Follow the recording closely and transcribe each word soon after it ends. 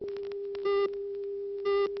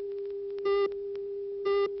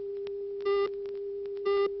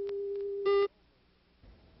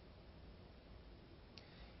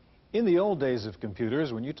In the old days of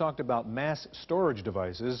computers, when you talked about mass storage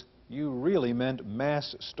devices, you really meant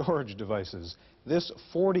mass storage devices. This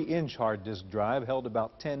 40-inch hard disk drive held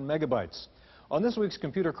about 10 megabytes. On this week's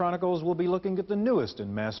Computer Chronicles, we'll be looking at the newest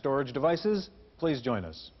in mass storage devices. Please join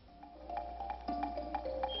us.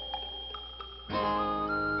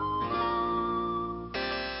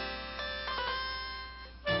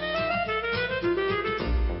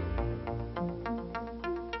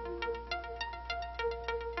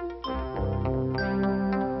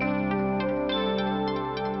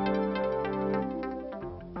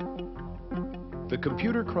 The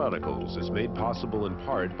Computer Chronicles is made possible in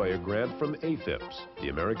part by a grant from AFIPS, the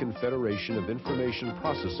American Federation of Information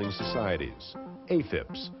Processing Societies.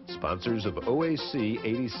 AFIPS, sponsors of OAC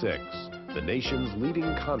 86, the nation's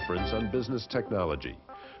leading conference on business technology.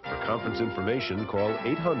 For conference information, call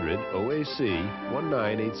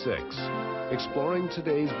 800-OAC-1986. Exploring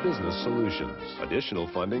today's business solutions. Additional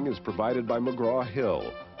funding is provided by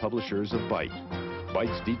McGraw-Hill, publishers of Byte.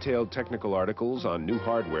 Byte's detailed technical articles on new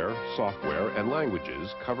hardware, software, and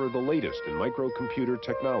languages cover the latest in microcomputer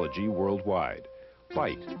technology worldwide.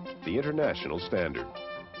 Byte, the international standard.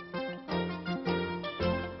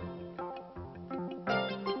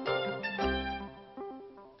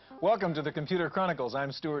 Welcome to the Computer Chronicles.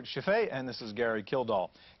 I'm Stuart Chaffee, and this is Gary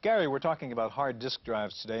Kildall. Gary, we're talking about hard disk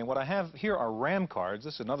drives today, and what I have here are RAM cards.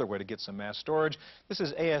 This is another way to get some mass storage. This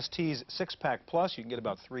is AST's 6-Pack Plus. You can get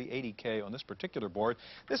about 380K on this particular board.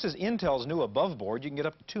 This is Intel's new above board. You can get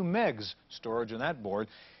up to 2 megs storage on that board.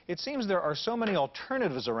 It seems there are so many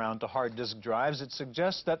alternatives around to hard disk drives, it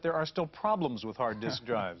suggests that there are still problems with hard disk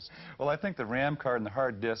drives. Well, I think the RAM card and the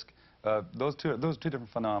hard disk, those two different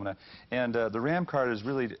phenomena. And the RAM card is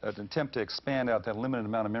really an attempt to expand out that limited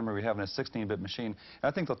amount of memory we have in a 16-bit machine. And I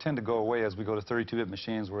think they'll tend to go away as we go to 32-bit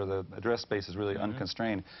machines where the address space is really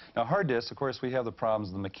unconstrained. Now, hard disks, of course, we have the problems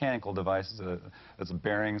of the mechanical devices, it's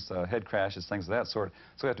bearings, head crashes, things of that sort.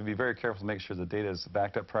 So we have to be very careful to make sure the data is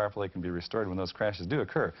backed up properly, can be restored when those crashes do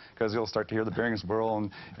occur, because you'll start to hear the bearings whirl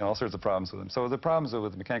and all sorts of problems with them. So the problems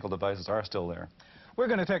with mechanical devices are still there. We're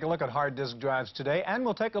going to take a look at hard disk drives today, and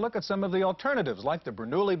we'll take a look at some of the alternatives, like the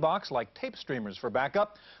Bernoulli box, like tape streamers for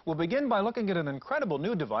backup. We'll begin by looking at an incredible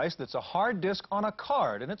new device that's a hard disk on a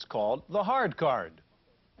card, and it's called the Hard Card.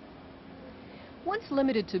 Once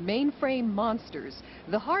limited to mainframe monsters,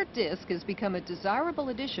 the hard disk has become a desirable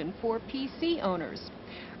addition for PC owners.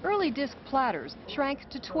 Early disk platters shrank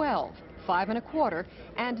to 12, 5 1/4,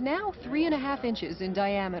 and now 3 1/2 inches in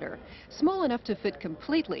diameter, small enough to fit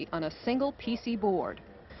completely on a single PC board.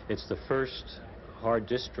 It's the first hard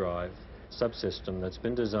disk drive subsystem that's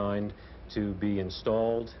been designed to be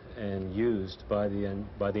installed and used by the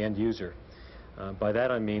end user. By that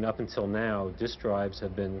I mean, up until now, disk drives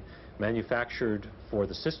have been manufactured for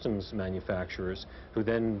the systems manufacturers, who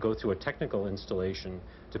then go through a technical installation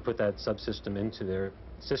to put that subsystem into their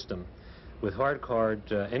system. With Hard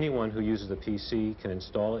Card, anyone who uses a PC can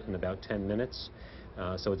install it in about 10 minutes,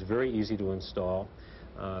 so it's very easy to install.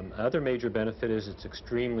 Another major benefit is it's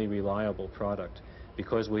extremely reliable product.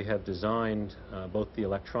 Because we have designed both the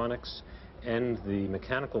electronics and the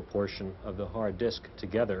mechanical portion of the hard disk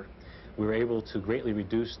together, we're able to greatly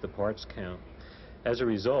reduce the parts count. As a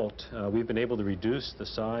result, we've been able to reduce the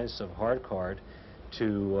size of Hard Card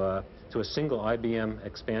to a single IBM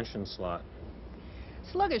expansion slot.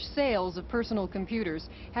 Sluggish sales of personal computers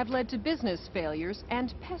have led to business failures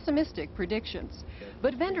and pessimistic predictions.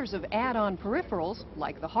 But vendors of add-on peripherals,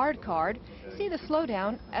 like the Hard Card, see the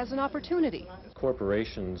slowdown as an opportunity.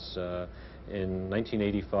 Corporations in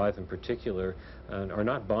 1985 in particular are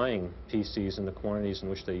not buying PCs in the quantities in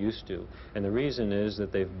which they used to. And the reason is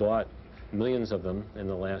that they've bought millions of them in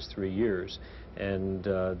the last 3 years, and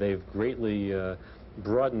they've greatly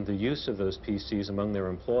broadened the use of those PCs among their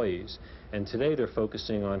employees. And today they're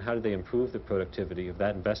focusing on how do they improve the productivity of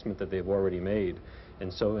that investment that they've already made.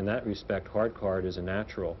 And so in that respect, Hard Card is a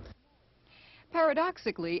natural.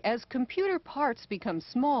 Paradoxically, as computer parts become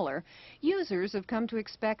smaller, users have come to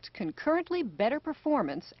expect concurrently better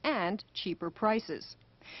performance and cheaper prices.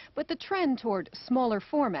 But the trend toward smaller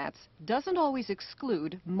formats doesn't always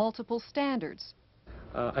exclude multiple standards.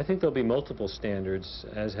 I think there'll be multiple standards,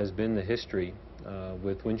 as has been the history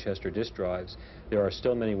with Winchester disk drives. There are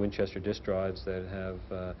still many Winchester disk drives that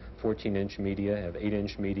have 14-inch media, have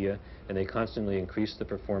 8-inch media, and they constantly increase the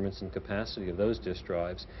performance and capacity of those disk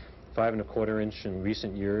drives. 5 1/4-inch in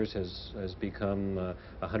recent years has become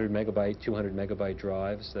 100 megabyte, 200 megabyte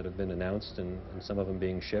drives that have been announced, and some of them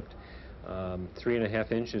being shipped. 3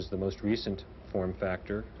 1/2 inch is the most recent form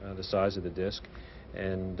factor, the size of the disk.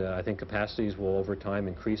 And I think capacities will over time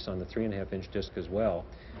increase on the 3 1/2 inch disk as well.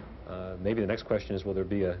 Maybe the next question is, will there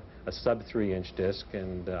be a sub 3-inch disc?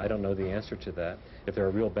 And I don't know the answer to that. If there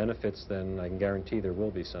are real benefits, then I can guarantee there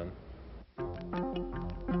will be some.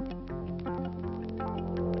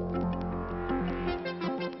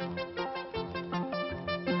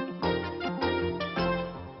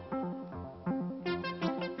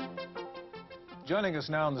 Joining us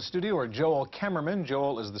now in the studio are Joel Kammerman.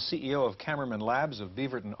 Joel is the CEO of Kammerman Labs of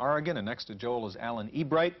Beaverton, Oregon, and next to Joel is Alan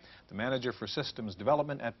Ebright, the manager for systems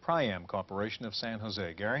development at Priam Corporation of San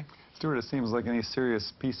Jose. Gary? Stuart, it seems like any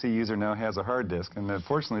serious PC user now has a hard disk, and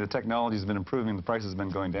fortunately the technology has been improving, the price has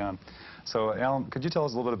been going down. So, Alan, could you tell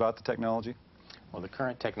us a little bit about the technology? Well, the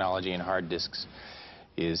current technology in hard disks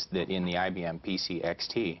is that in the IBM PC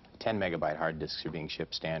XT, 10 megabyte hard disks are being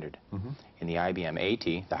shipped standard. In the IBM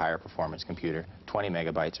AT, the higher performance computer, 20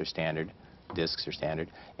 megabytes are standard, disks are standard,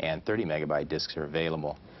 and 30 megabyte disks are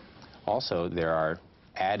available. Also, there are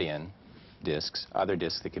add-in disks, other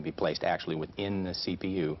disks that can be placed actually within the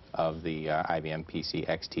CPU of the IBM PC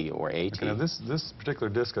XT or AT. Okay, now this particular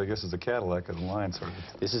disk, I guess, is the Cadillac of the line, sort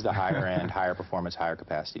of. This is the higher end, higher performance, higher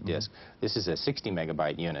capacity disk. This is a 60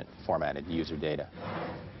 megabyte unit formatted user data.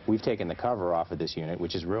 We've taken the cover off of this unit,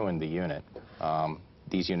 which has ruined the unit.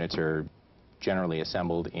 These units are generally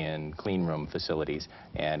assembled in clean room facilities,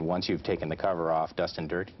 and once you've taken the cover off, dust and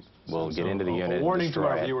dirt will get into the unit and warning to our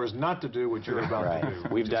destroy it. viewers not to do what you're about to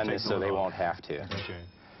do. We've Just done take this the so lid they off. won't have to.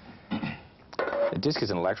 Okay. A disk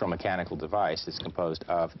is an electromechanical device that's composed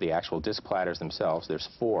of the actual disk platters themselves. There's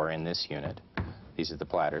 4 in this unit. These are the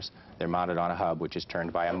platters. They're mounted on a hub which is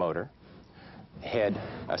turned by a motor. Head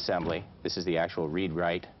assembly. This is the actual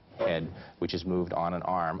read-write head, which is moved on an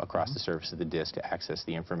arm across the surface of the disk to access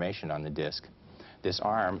the information on the disk. This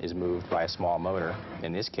arm is moved by a small motor,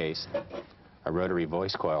 in this case, a rotary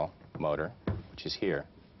voice coil motor, which is here.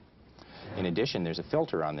 In addition, there's a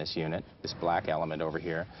filter on this unit, this black element over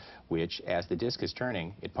here, which, as the disk is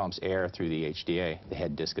turning, it pumps air through the HDA, the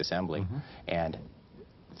head disk assembly, and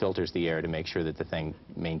filters the air to make sure that the thing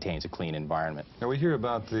maintains a clean environment. Now, we hear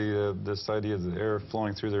about this idea of the air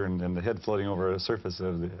flowing through there and the head floating over a surface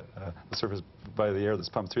of the surface by the air that's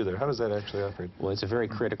pumped through there. How does that actually operate? Well, it's a very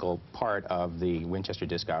critical part of the Winchester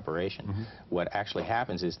disk operation. What actually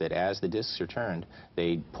happens is that as the disks are turned,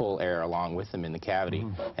 they pull air along with them in the cavity,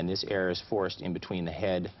 and this air is forced in between the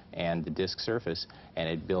head and the disk surface, and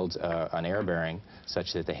it builds an air bearing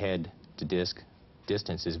such that the head to disk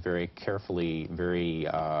distance is very carefully, very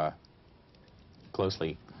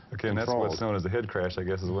closely Okay, and that's controlled. what's known as the head crash, I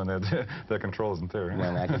guess, is when that control isn't there.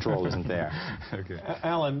 When that control isn't there. Okay.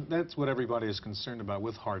 Alan, that's what everybody is concerned about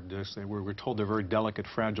with hard disks. We're told they're very delicate,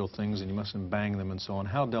 fragile things, and you mustn't bang them and so on.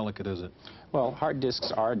 How delicate is it? Well, hard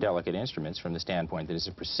disks are delicate instruments from the standpoint that it's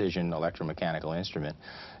a precision electromechanical instrument,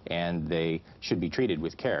 and they should be treated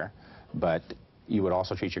with care, but you would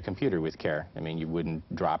also treat your computer with care. I mean, you wouldn't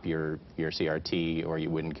drop your CRT, or you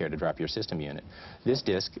wouldn't care to drop your system unit. This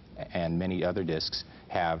disk and many other disks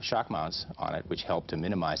have shock mounts on it, which help to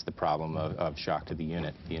minimize the problem of shock to the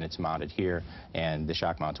unit. The unit's mounted here, and the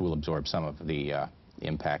shock mounts will absorb some of the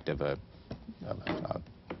impact of a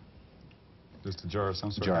Just a jar of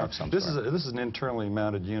some sort. Jar of some this sort. This is an internally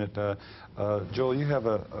mounted unit. Joel, you have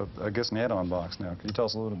I guess, an add-on box now. Can you tell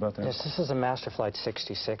us a little bit about that? Yes, this is a Masterflight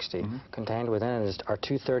 6060. Contained within it are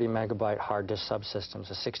 2 30 megabyte hard disk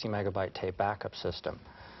subsystems, a 60 megabyte tape backup system.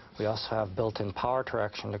 We also have built-in power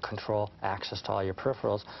direction to control access to all your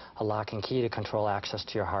peripherals, a lock and key to control access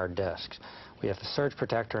to your hard disks. We have a surge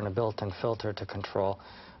protector and a built-in filter to control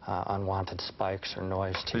unwanted spikes or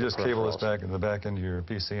noise to So you your just cable this peripherals. back in the back end of your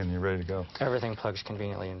PC and you're ready to go. Everything plugs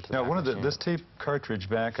conveniently into the Now, backup this unit. tape cartridge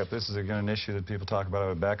backup, this is again an issue that people talk about. I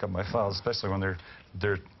would back up my files, especially when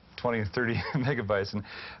they're 20 and 30 megabytes. And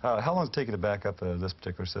how long does it take you to back up this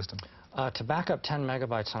particular system? To back up 10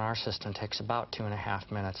 megabytes on our system takes about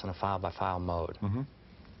 2.5 minutes in a file-by-file mode.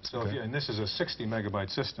 So, and this is a 60 megabyte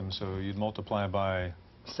system, so you'd multiply by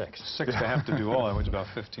 6. 6 to have to do all that, which is about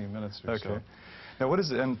 15 minutes or so. Now, what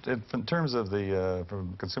is it, and in terms of the,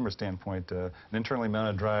 from a consumer standpoint, an internally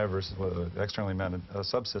mounted drive versus an externally mounted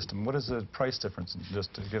subsystem, what is the price difference,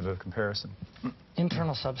 just to give a comparison?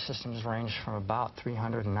 Internal subsystems range from about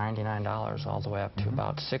 $399 all the way up to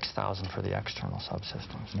about $6,000 for the external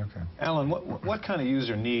subsystems. Okay. Alan, what kind of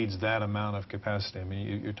user needs that amount of capacity? I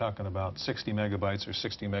mean, you're talking about 60 megabytes or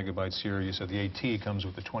 60 megabytes here. You said the AT comes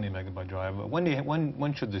with a 20 megabyte drive.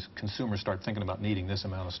 When should the consumer start thinking about needing this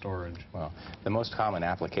amount of storage? Well, the most common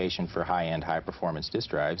application for high-end, high-performance disk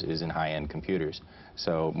drives is in high-end computers.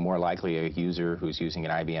 So more likely a user who's using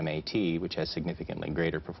an IBM AT, which has significantly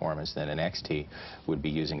greater performance than an XT, would be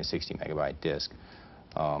using a 60 megabyte disk.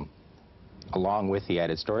 Along with the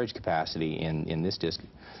added storage capacity in this disk,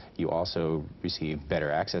 you also receive better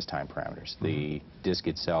access time parameters. The disk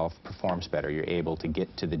itself performs better. You're able to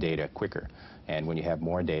get to the data quicker. And when you have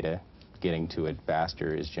more data, getting to it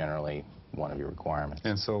faster is generally one of your requirements.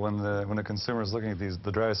 And so when the consumer is looking at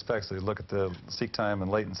the drive specs, they look at the seek time and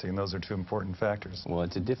latency, and those are two important factors. Well,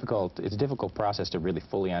 it's a difficult process to really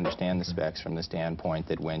fully understand the specs from the standpoint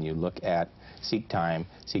that when you look at seek time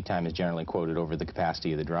is generally quoted over the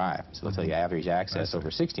capacity of the drive. So they'll tell you average access over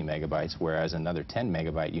 60 megabytes, whereas another 10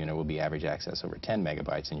 megabyte unit will be average access over 10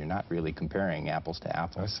 megabytes, and you're not really comparing apples to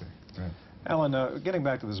apples. I see. Right. Ellen, getting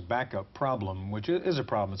back to this backup problem, which is a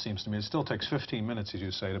problem, it seems to me. It still takes 15 minutes, as you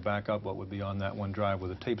say, to back up what would be on that one drive with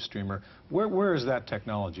a tape streamer. Where is that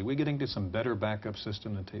technology? Are we getting to some better backup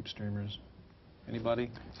system than tape streamers? Anybody?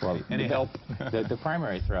 Well, any help? The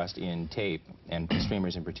primary thrust in tape, and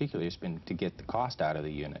streamers in particular, has been to get the cost out of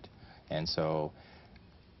the unit. And so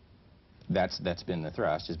that's been the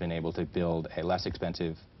thrust, has been able to build a less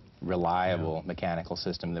expensive, reliable mechanical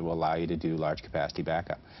system that will allow you to do large capacity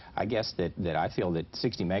backup. I guess that I feel that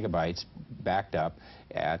 60 megabytes backed up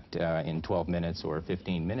at in 12 minutes or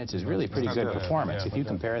 15 minutes is really pretty good performance. If you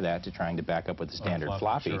compare that to trying to back up with a standard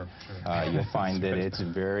floppy, you'll find that it's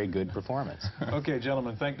very good performance. Okay,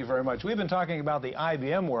 gentlemen, thank you very much. We've been talking about the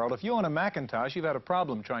IBM world. If you own a Macintosh, you've had a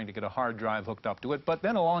problem trying to get a hard drive hooked up to it, but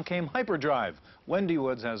then along came Hyperdrive. Wendy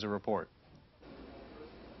Woods has a report.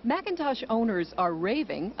 Macintosh owners are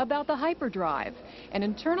raving about the Hyperdrive, an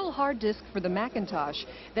internal hard disk for the Macintosh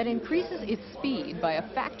that increases its speed by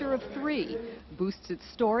a factor of 3, boosts its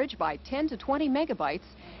storage by 10 to 20 megabytes,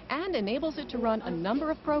 and enables it to run a number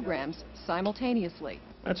of programs simultaneously.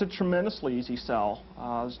 It's a tremendously easy sell.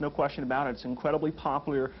 There's no question about it. It's an incredibly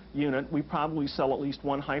popular unit. We probably sell at least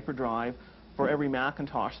one Hyperdrive for every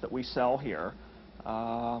Macintosh that we sell here.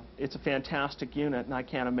 It's a fantastic unit, and I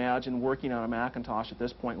can't imagine working on a Macintosh at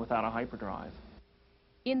this point without a Hyperdrive.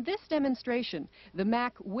 In this demonstration, the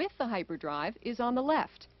Mac with the Hyperdrive is on the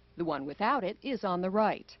left. The one without it is on the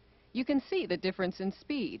right. You can see the difference in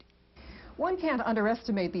speed. One can't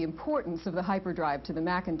underestimate the importance of the Hyperdrive to the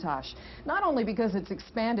Macintosh, not only because it's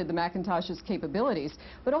expanded the Macintosh's capabilities,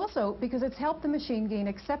 but also because it's helped the machine gain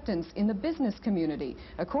acceptance in the business community,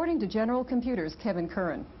 according to General Computer's Kevin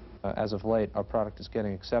Curran. As of late, our product is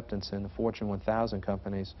getting acceptance in the Fortune 1000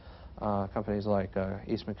 companies, companies like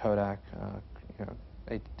Eastman Kodak,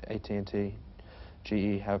 AT&T,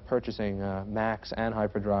 GE, have purchasing Macs and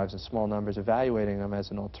Hyperdrives in small numbers, evaluating them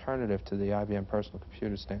as an alternative to the IBM personal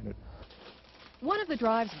computer standard. One of the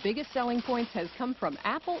drive's biggest selling points has come from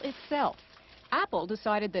Apple itself. Apple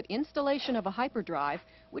decided that installation of a Hyperdrive,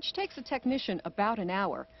 which takes a technician about an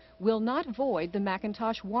hour, will not void the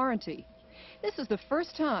Macintosh warranty. This is the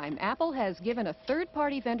first time Apple has given a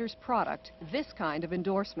third-party vendor's product this kind of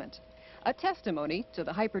endorsement, a testimony to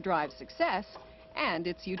the Hyperdrive's success and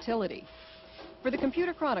its utility. For the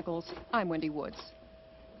Computer Chronicles, I'm Wendy Woods.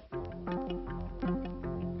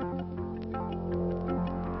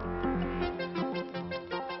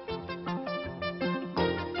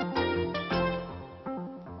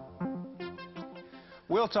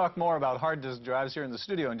 We'll talk more about hard disk drives here in the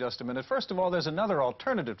studio in just a minute. First of all, there's another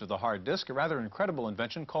alternative to the hard disk, a rather incredible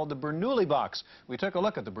invention called the Bernoulli box. We took a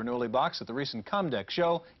look at the Bernoulli box at the recent Comdeck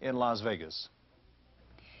show in Las Vegas.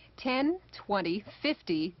 10, 20,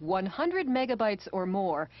 50, 100 megabytes or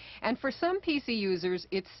more, and for some PC users,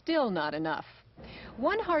 it's still not enough.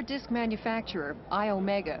 One hard disk manufacturer,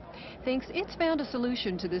 iOmega, thinks it's found a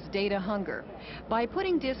solution to this data hunger by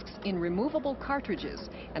putting disks in removable cartridges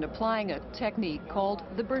and applying a technique called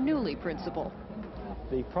the Bernoulli principle.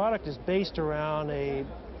 The product is based around a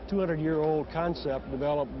 200-year-old concept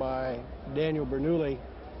developed by Daniel Bernoulli,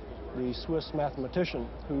 the Swiss mathematician,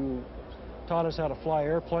 who taught us how to fly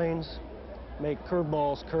airplanes, make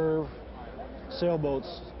curveballs curve,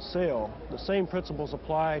 sailboats sail. The same principles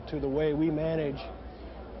apply to the way we manage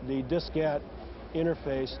the diskette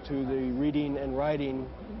interface to the reading and writing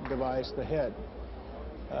device, the head.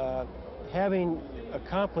 Having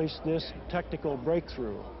accomplished this technical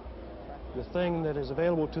breakthrough, the thing that is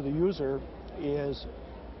available to the user is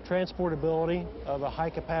transportability of a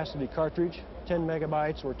high-capacity cartridge, 10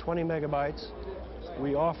 megabytes or 20 megabytes.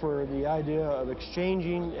 We offer the idea of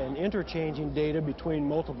exchanging and interchanging data between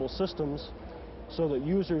multiple systems so that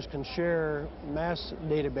users can share mass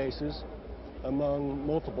databases among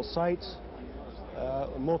multiple sites,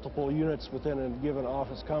 multiple units within a given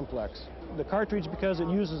office complex. The cartridge, because it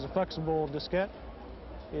uses a flexible diskette,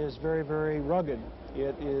 is very, very rugged.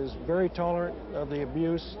 It is very tolerant of the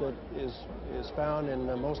abuse that is found in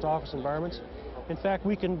most office environments. In fact,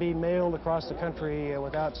 we can be mailed across the country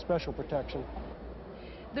without special protection.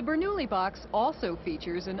 The Bernoulli box also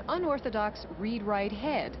features an unorthodox read-write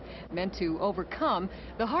head, meant to overcome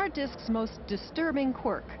the hard disk's most disturbing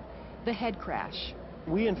quirk, the head crash.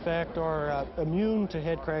 We, in fact, are immune to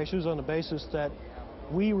head crashes on the basis that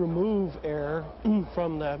we remove air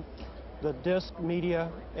from the disk, media,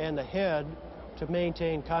 and the head to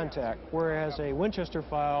maintain contact, whereas a Winchester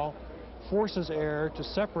file forces air to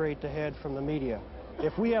separate the head from the media.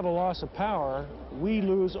 If we have a loss of power, we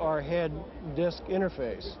lose our head-disk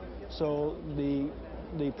interface. So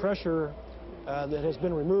the pressure that has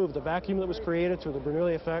been removed, the vacuum that was created through the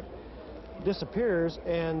Bernoulli effect, disappears,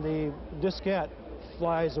 and the diskette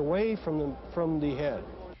flies away from the head.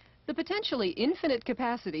 The potentially infinite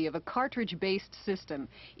capacity of a cartridge-based system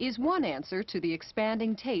is one answer to the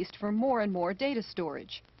expanding taste for more and more data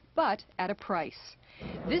storage, but at a price.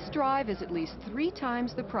 This drive is at least 3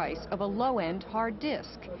 times the price of a low-end hard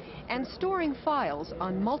disk, and storing files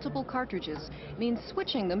on multiple cartridges means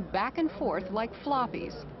switching them back and forth like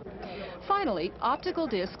floppies. Finally, optical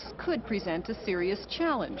disks could present a serious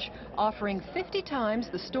challenge, offering 50 times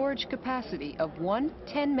the storage capacity of one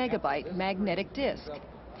 10-megabyte magnetic disk.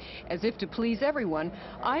 As if to please everyone,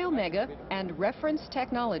 Iomega and Reference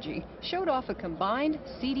Technology showed off a combined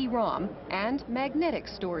CD-ROM and magnetic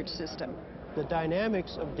storage system. The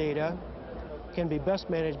dynamics of data can be best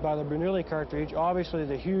managed by the Bernoulli cartridge. Obviously,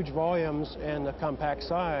 the huge volumes and the compact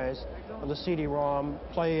size of the CD-ROM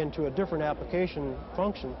play into a different application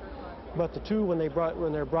function, but the two, when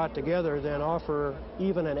they're brought together, then offer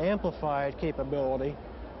even an amplified capability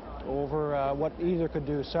over what either could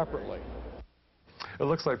do separately. It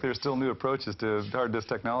looks like there's still new approaches to hard disk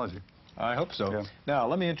technology. I hope so. Yeah. Now,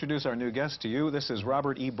 let me introduce our new guest to you. This is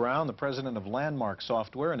Robert E. Brown, the president of Landmark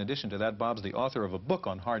Software. In addition to that, Bob's the author of a book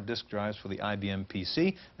on hard disk drives for the IBM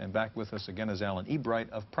PC. And back with us again is Alan Ebright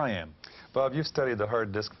of Priam. Bob, you've studied the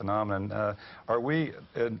hard disk phenomenon. Are we,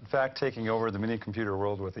 in fact, taking over the mini-computer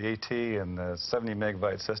world with the AT and the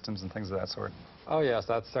 70-megabyte systems and things of that sort? Oh, yes,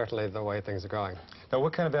 that's certainly the way things are going. Now,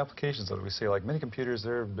 what kind of applications do we see? Like mini-computers,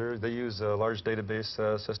 they use large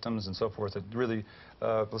database systems and so forth that really,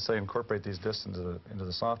 let's say, incorporate these disks into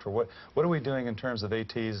the software. What are we doing in terms of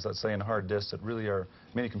ATs, let's say, in hard disks that really are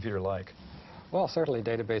mini-computer-like? Well, certainly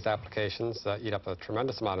database applications eat up a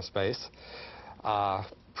tremendous amount of space.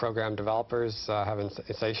 Program developers have an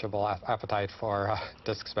insatiable appetite for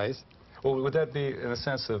disk space. Well, would that be in a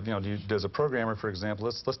sense of, you know, does a programmer, for example,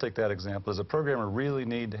 let's take that example, does a programmer really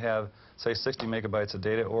need to have, say, 60 megabytes of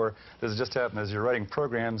data, or does it just happen as you're writing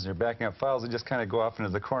programs and you're backing up files, they just kind of go off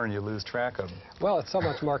into the corner and you lose track of them? Well, it's so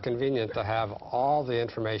much more convenient to have all the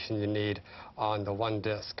information you need on the one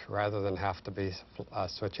disk rather than have to be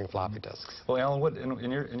switching floppy disks. Well, Alan,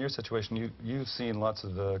 in your situation, you've seen lots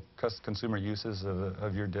of consumer uses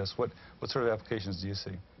of your disks. What sort of applications do you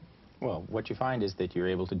see? Well, what you find is that you're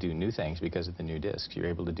able to do new things because of the new disks. You're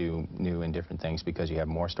able to do new and different things because you have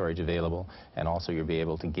more storage available, and also you'll be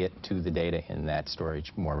able to get to the data in that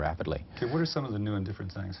storage more rapidly. Okay, what are some of the new and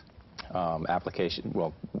different things?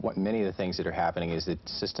 Many of the things that are happening is that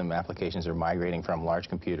system applications are migrating from large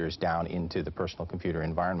computers down into the personal computer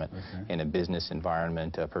environment. Okay. In a business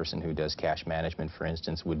environment, a person who does cash management, for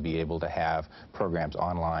instance, would be able to have programs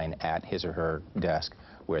online at his or her desk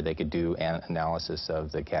where they could do an analysis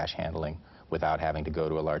of the cash handling without having to go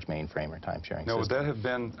to a large mainframe or time-sharing system. Now, would that have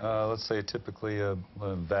been, let's say, typically a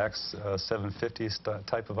VAX 750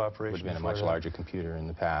 type of operation? It would have been a much larger computer in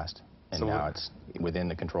the past, and so now it's within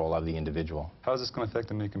the control of the individual. How is this going to affect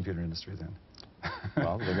the mini-computer industry, then?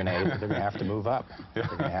 Well, they're going to have to move up. Yeah.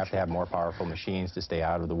 They're going to have more powerful machines to stay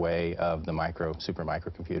out of the way of the super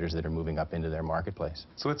microcomputers that are moving up into their marketplace.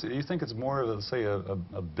 So you think it's more of, let's say,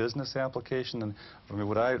 a business application? And I mean,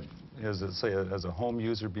 would I, as a home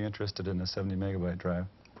user, be interested in a 70-megabyte drive?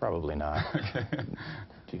 Probably not.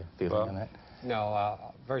 Do you feel on that? No,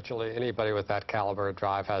 virtually anybody with that caliber of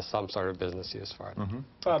drive has some sort of business use for it. Mm-hmm.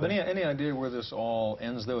 Bob, any idea where this all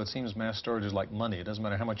ends, though? It seems mass storage is like money. It doesn't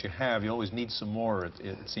matter how much you have, you always need some more,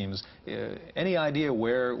 it seems. Any idea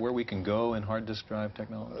where we can go in hard disk drive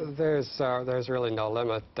technology? There's really no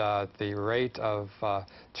limit. The rate of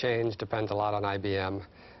change depends a lot on IBM.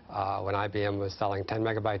 When IBM was selling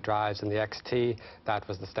 10-megabyte drives in the XT, that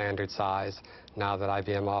was the standard size. Now that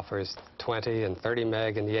IBM offers 20 and 30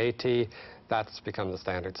 meg in the AT, that's become the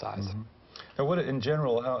standard size. Mm-hmm. Now, in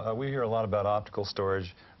general, we hear a lot about optical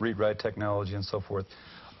storage, read-write technology, and so forth.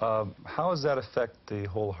 How does that affect the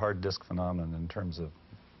whole hard disk phenomenon in terms of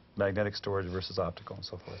magnetic storage versus optical and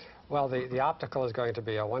so forth? Well, the optical is going to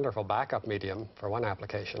be a wonderful backup medium for one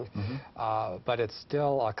application, but it's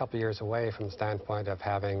still a couple years away from the standpoint of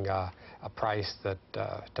having a price that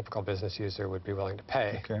a typical business user would be willing to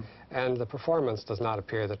pay. Okay. And the performance does not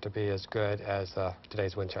appear to be as good as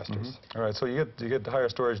today's Winchesters. All right, so you get higher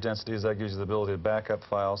storage densities. That gives you the ability to back up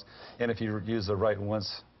files, and if you use the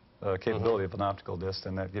write-once capability of an optical disc,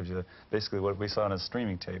 then that gives you basically what we saw in a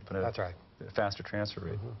streaming tape. That's right. Faster transfer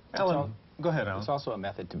rate. Alan, go ahead, Alan. It's also a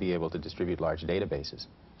method to be able to distribute large databases.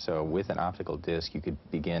 So with an optical disc, you could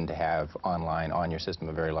begin to have online on your system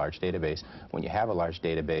a very large database. When you have a large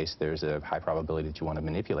database, there's a high probability that you want to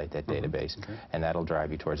manipulate that database, and that'll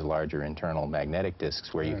drive you towards larger internal magnetic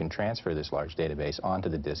disks where you can transfer this large database onto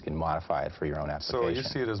the disk and modify it for your own application. So you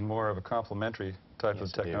see it as more of a complementary type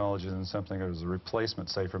of technology than something as a replacement,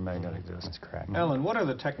 say, for magnetic disks. That's correct. Alan, what are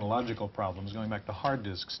the technological problems, going back to hard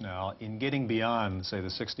disks now, in getting beyond, say, the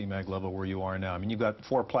 60 meg level where you are now? I mean, you've got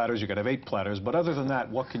 4 platters, you could have 8 platters, but other than that,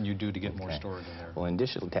 what can you do to get more storage in there? Well, in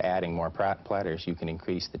addition to adding more platters, you can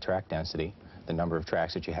increase the track density, the number of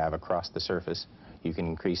tracks that you have across the surface. You can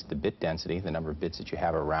increase the bit density, the number of bits that you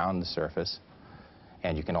have around the surface.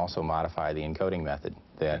 And you can also modify the encoding method,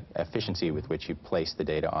 the efficiency with which you place the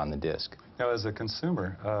data on the disk. Now, as a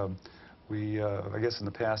consumer, we, I guess in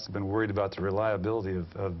the past, have been worried about the reliability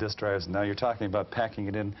of disk drives. Now you're talking about packing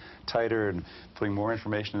it in tighter and putting more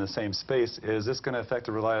information in the same space. Is this going to affect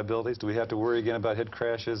the reliabilities? Do we have to worry again about head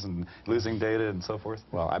crashes and losing data and so forth?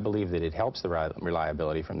 Well, I believe that it helps the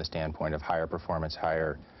reliability from the standpoint of higher performance,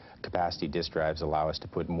 higher capacity disk drives allow us to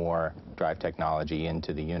put more drive technology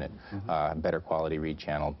into the unit. Better quality read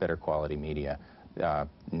channel, better quality media.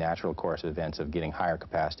 Natural course of events of getting higher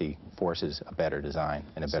capacity forces a better design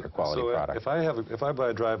and a better quality product. If I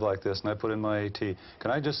buy a drive like this and I put in my AT,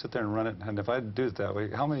 can I just sit there and run it? And if I do it that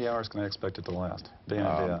way, how many hours can I expect it to last, day in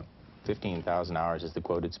and day out? 15,000 hours is the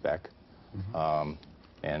quoted spec,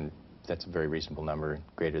 and that's a very reasonable number.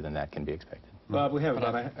 Greater than that can be expected. Bob, we have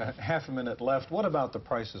about a half a minute left. What about the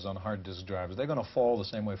prices on hard disk drives? Are they going to fall the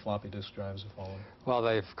same way floppy disk drives have fallen? Well,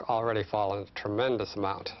 they've already fallen a tremendous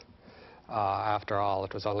amount. After all,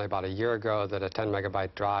 it was only about a year ago that a 10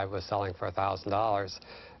 megabyte drive was selling for $1,000,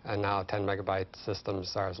 and now 10 megabyte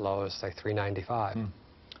systems are as low as, say, $395.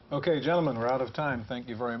 Okay, gentlemen, we're out of time. Thank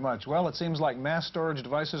you very much. Well, it seems like mass storage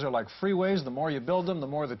devices are like freeways. The more you build them, the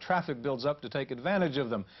more the traffic builds up to take advantage of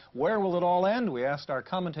them. Where will it all end? We asked our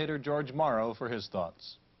commentator, George Morrow, for his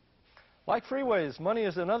thoughts. Like freeways, money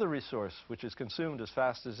is another resource which is consumed as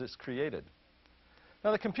fast as it's created.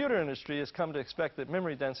 Now, the computer industry has come to expect that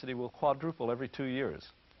memory density will quadruple every 2 years,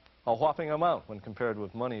 a whopping amount when compared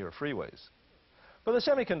with money or freeways. For the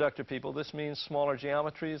semiconductor people, this means smaller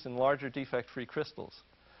geometries and larger defect-free crystals.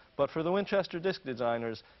 But for the Winchester disk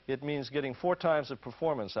designers, it means getting 4 times the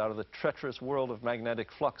performance out of the treacherous world of magnetic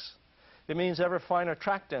flux. It means ever finer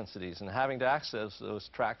track densities and having to access those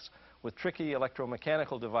tracks with tricky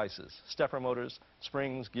electromechanical devices, stepper motors,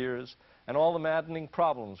 springs, gears, and all the maddening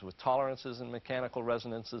problems with tolerances and mechanical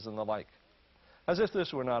resonances and the like. As if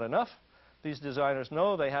this were not enough, these designers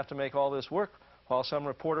know they have to make all this work while some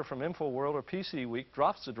reporter from InfoWorld or PC Week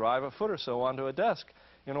drops the drive a foot or so onto a desk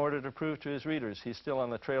in order to prove to his readers he's still on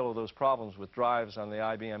the trail of those problems with drives on the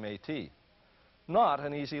IBM AT. Not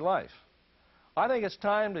an easy life. I think it's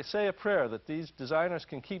time to say a prayer that these designers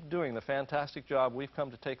can keep doing the fantastic job we've come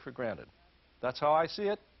to take for granted. That's how I see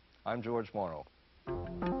it. I'm George Morrow.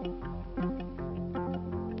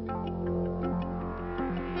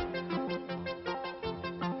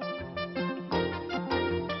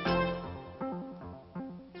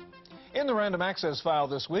 In the Random Access file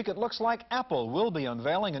this week, it looks like Apple will be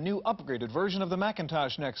unveiling a new upgraded version of the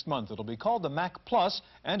Macintosh next month. It'll be called the Mac Plus,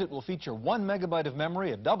 and it will feature 1 megabyte of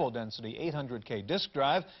memory, a double-density 800K disk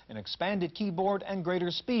drive, an expanded keyboard, and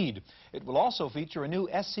greater speed. It will also feature a new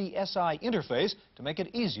SCSI interface to make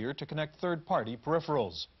it easier to connect third-party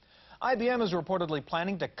peripherals. IBM is reportedly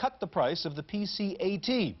planning to cut the price of the PC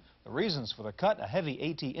AT. The reasons for the cut: a heavy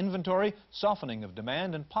AT inventory, softening of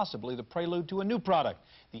demand, and possibly the prelude to a new product.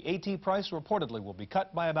 The AT price reportedly will be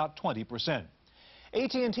cut by about 20%.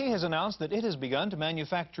 AT&T has announced that it has begun to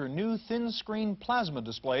manufacture new thin-screen plasma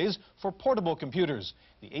displays for portable computers.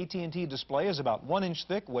 The AT&T display is about 1 inch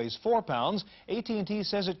thick, weighs 4 pounds. AT&T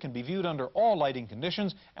says it can be viewed under all lighting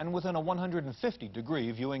conditions and within a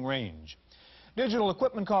 150-degree viewing range. Digital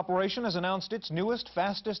Equipment Corporation has announced its newest,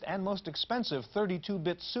 fastest, and most expensive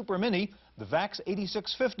 32-bit Super Mini, the VAX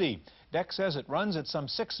 8650. DEC says it runs at some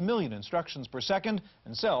 6 million instructions per second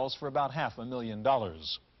and sells for about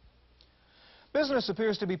 $500,000. Business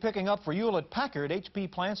appears to be picking up for Hewlett-Packard. HP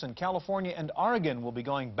plants in California and Oregon will be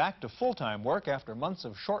going back to full-time work after months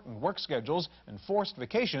of shortened work schedules and forced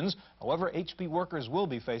vacations. However, HP workers will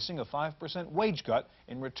be facing a 5% wage cut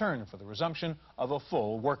in return for the resumption of a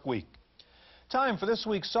full work week. Time for this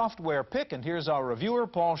week's software pick, and here's our reviewer,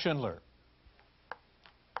 Paul Schindler.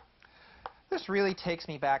 This really takes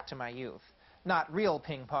me back to my youth. Not real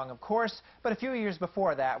ping pong, of course, but a few years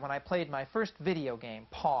before that when I played my first video game,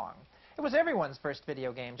 Pong. It was everyone's first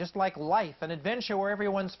video game, just like Life and Adventure were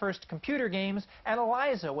everyone's first computer games, and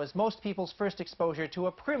ELIZA was most people's first exposure to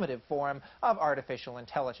a primitive form of artificial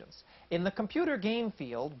intelligence. In the computer game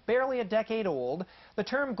field, barely a decade old, the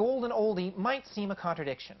term golden oldie might seem a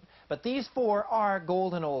contradiction, but these four are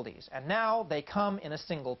golden oldies, and now they come in a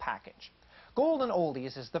single package. Golden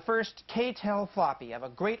Oldies is the first K-Tel floppy of a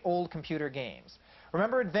great old computer games.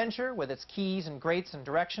 Remember Adventure with its keys and grates and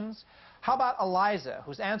directions? How about ELIZA,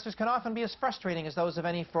 whose answers can often be as frustrating as those of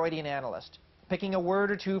any Freudian analyst, picking a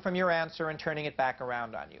word or two from your answer and turning it back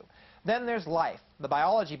around on you? Then there's Life, the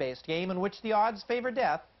biology-based game in which the odds favor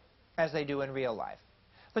death, as they do in real life.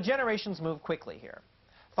 The generations move quickly here.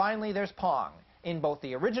 Finally, there's Pong, in both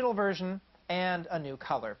the original version and a new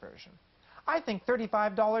color version. I think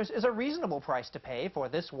 $35 is a reasonable price to pay for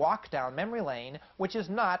this walk down memory lane, which is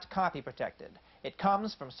not copy protected. It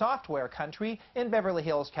comes from Software Country in Beverly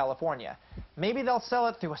Hills, California. Maybe they'll sell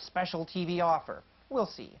it through a special TV offer. We'll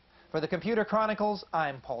see. For the Computer Chronicles,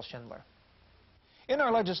 I'm Paul Schindler. In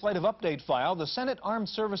our legislative update file, the Senate Armed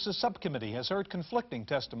Services Subcommittee has heard conflicting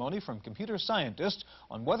testimony from computer scientists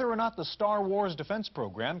on whether or not the Star Wars defense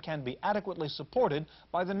program can be adequately supported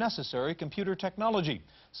by the necessary computer technology.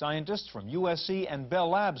 Scientists from USC and Bell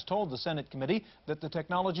Labs told the Senate committee that the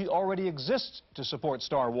technology already exists to support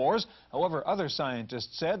Star Wars. However, other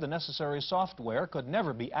scientists said the necessary software could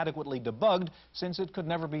never be adequately debugged since it could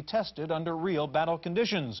never be tested under real battle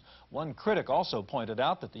conditions. One critic also pointed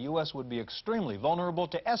out that the U.S. would be extremely vulnerable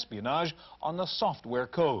to espionage on the software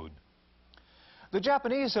code. The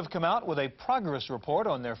Japanese have come out with a progress report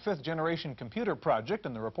on their fifth-generation computer project,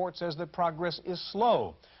 and the report says that progress is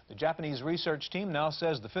slow. The Japanese research team now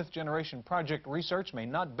says the fifth-generation project research may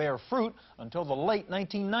not bear fruit until the late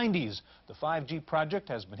 1990s. The 5G project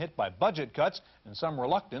has been hit by budget cuts and some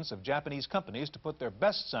reluctance of Japanese companies to put their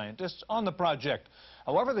best scientists on the project.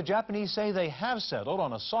 However, the Japanese say they have settled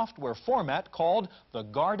on a software format called the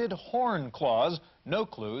Guarded Horn Clause. No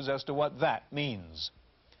clues as to what that means.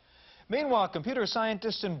 Meanwhile, computer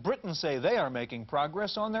scientists in Britain say they are making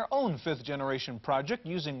progress on their own fifth-generation project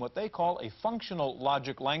using what they call a functional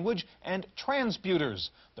logic language and transputers.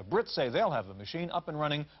 The Brits say they'll have the machine up and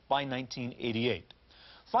running by 1988.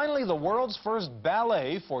 Finally, the world's first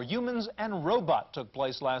ballet for humans and robot took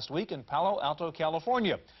place last week in Palo Alto,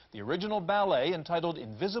 California. The original ballet, entitled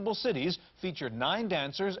Invisible Cities, featured 9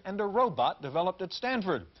 dancers and a robot developed at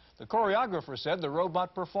Stanford. The choreographer said the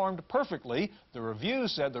robot performed perfectly. The review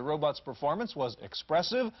said the robot's performance was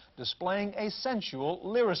expressive, displaying a sensual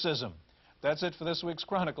lyricism. That's it for this week's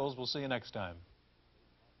Chronicles. We'll see you next time.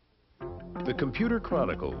 The Computer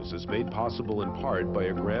Chronicles is made possible in part by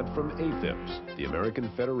a grant from AFIPS, the American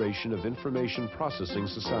Federation of Information Processing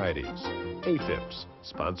Societies. AFIPS,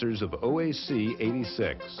 sponsors of OAC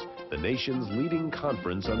 86, the nation's leading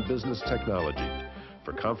conference on business technology.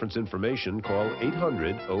 For conference information, call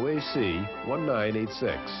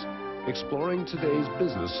 800-OAC-1986. Exploring today's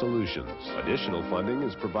business solutions. Additional funding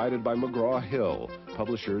is provided by McGraw-Hill,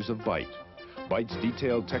 publishers of Byte. Byte's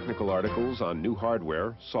detailed technical articles on new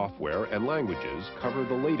hardware, software, and languages cover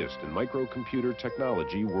the latest in microcomputer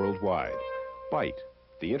technology worldwide. Byte,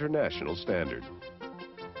 the international standard.